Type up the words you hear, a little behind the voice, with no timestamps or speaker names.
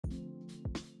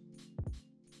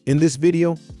In this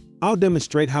video, I'll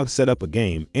demonstrate how to set up a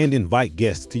game and invite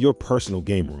guests to your personal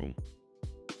game room.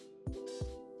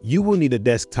 You will need a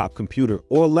desktop computer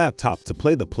or laptop to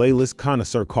play the playlist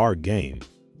Connoisseur Card Game.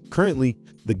 Currently,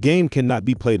 the game cannot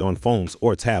be played on phones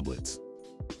or tablets.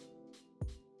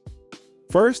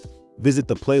 First, visit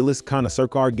the playlist Connoisseur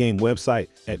Card Game website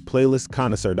at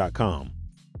playlistconnoisseur.com.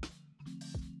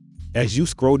 As you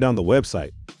scroll down the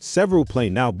website, several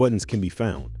Play Now buttons can be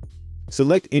found.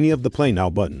 Select any of the Play Now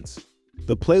buttons.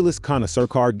 The playlist Connoisseur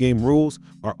Card Game rules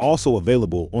are also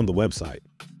available on the website.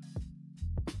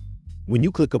 When you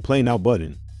click a Play Now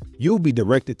button, you'll be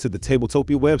directed to the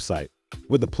Tabletopia website,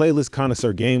 where the playlist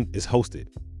Connoisseur Game is hosted.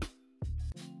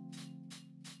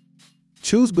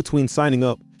 Choose between signing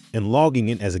up and logging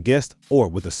in as a guest or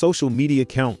with a social media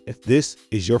account if this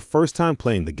is your first time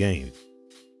playing the game.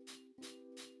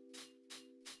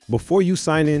 Before you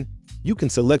sign in, you can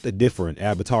select a different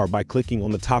avatar by clicking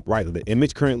on the top right of the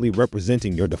image currently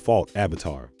representing your default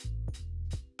avatar.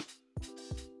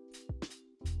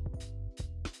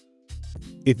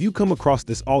 If you come across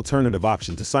this alternative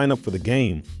option to sign up for the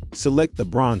game, select the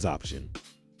bronze option.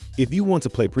 If you want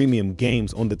to play premium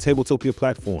games on the Tabletopia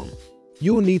platform,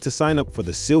 you will need to sign up for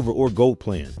the silver or gold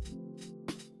plan.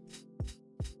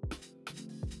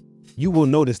 You will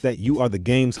notice that you are the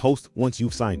game's host once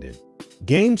you've signed in.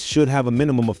 Games should have a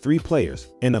minimum of 3 players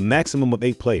and a maximum of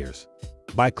 8 players.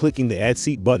 By clicking the Add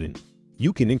Seat button,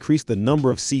 you can increase the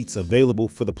number of seats available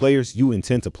for the players you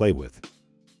intend to play with.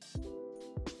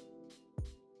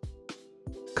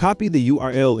 Copy the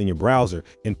URL in your browser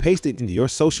and paste it into your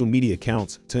social media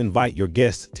accounts to invite your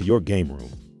guests to your game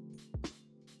room.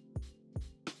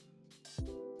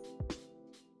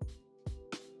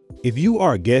 If you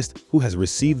are a guest who has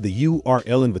received the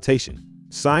URL invitation,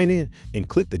 sign in and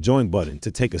click the Join button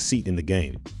to take a seat in the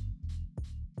game.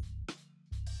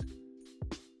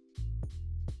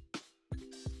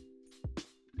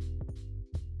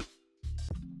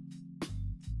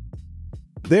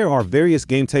 There are various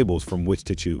game tables from which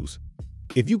to choose.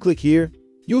 If you click here,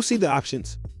 you'll see the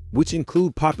options, which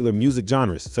include popular music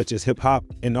genres such as hip-hop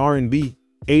and R&B,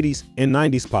 80s and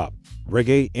 90s pop,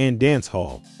 reggae and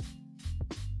dancehall.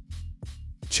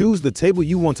 Choose the table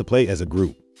you want to play as a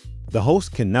group. The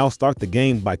host can now start the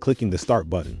game by clicking the Start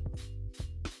button.